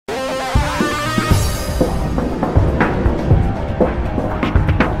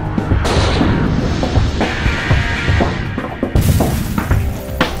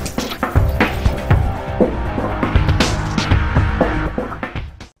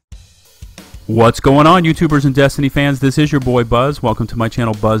What's going on, YouTubers and Destiny fans? This is your boy Buzz. Welcome to my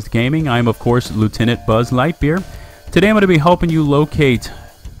channel, Buzzed Gaming. I am, of course, Lieutenant BuzzLitebeer. Today I'm going to be helping you locate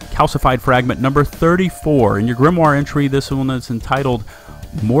Calcified Fragment number 34. In your Grimoire entry, this one is entitled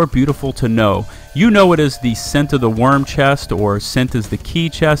More Beautiful to Know. You know it as the Scent of the Worm chest, or Scent is the Key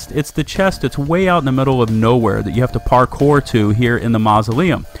chest. It's the chest that's way out in the middle of nowhere that you have to parkour to here in the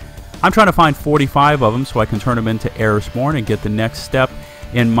Mausoleum. I'm trying to find 45 of them so I can turn them into Airborne and get the next step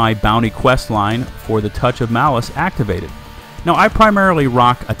in my bounty quest line for the Touch of Malice activated. Now, I primarily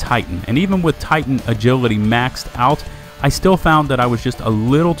rock a Titan, and even with Titan agility maxed out, I still found that I was just a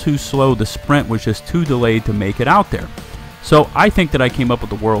little too slow. The sprint was just too delayed to make it out there. So I think that I came up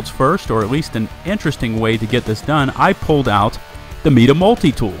with the world's first, or at least an interesting way to get this done. I pulled out the Meta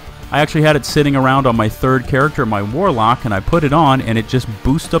multi-tool. I actually had it sitting around on my third character, my Warlock, and I put it on, and it just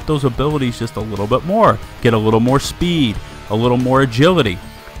boosts up those abilities just a little bit more. Get a little more speed, a little more agility.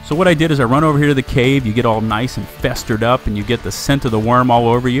 So what I did is I run over here to the cave. You get all nice and festered up, and you get the scent of the worm all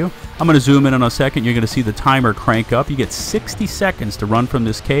over you. I'm going to zoom in a second. You're going to see the timer crank up. You get 60 seconds to run from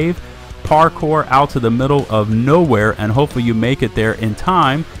this cave, parkour out to the middle of nowhere, and hopefully you make it there in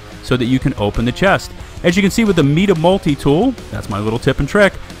time so that you can open the chest. As you can see with the Meta multi-tool, that's my little tip and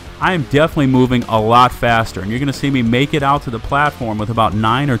trick, I am definitely moving a lot faster, and you're going to see me make it out to the platform with about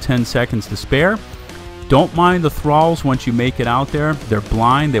 9 or 10 seconds to spare. Don't mind the thralls once you make it out there. They're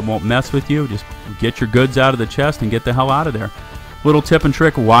blind. They won't mess with you. Just get your goods out of the chest and get the hell out of there. Little tip and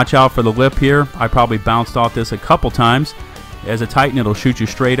trick, watch out for the lip here. I probably bounced off this a couple times. As a Titan, it'll shoot you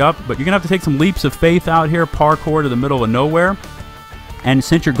straight up. But you're going to have to take some leaps of faith out here, parkour to the middle of nowhere. And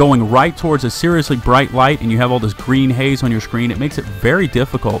since you're going right towards a seriously bright light and you have all this green haze on your screen, it makes it very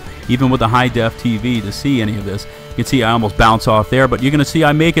difficult, even with a high-def TV, to see any of this. You can see I almost bounce off there, but you're going to see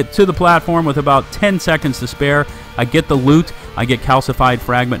I make it to the platform with about 10 seconds to spare. I get the loot. I get Calcified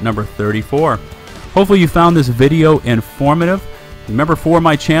Fragment number 34. Hopefully you found this video informative. Remember, for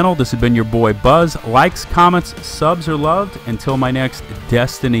my channel, this has been your boy Buzz. Likes, comments, subs are loved. Until my next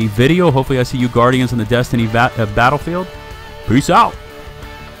Destiny video, hopefully I see you Guardians in the Destiny battlefield. Peace out.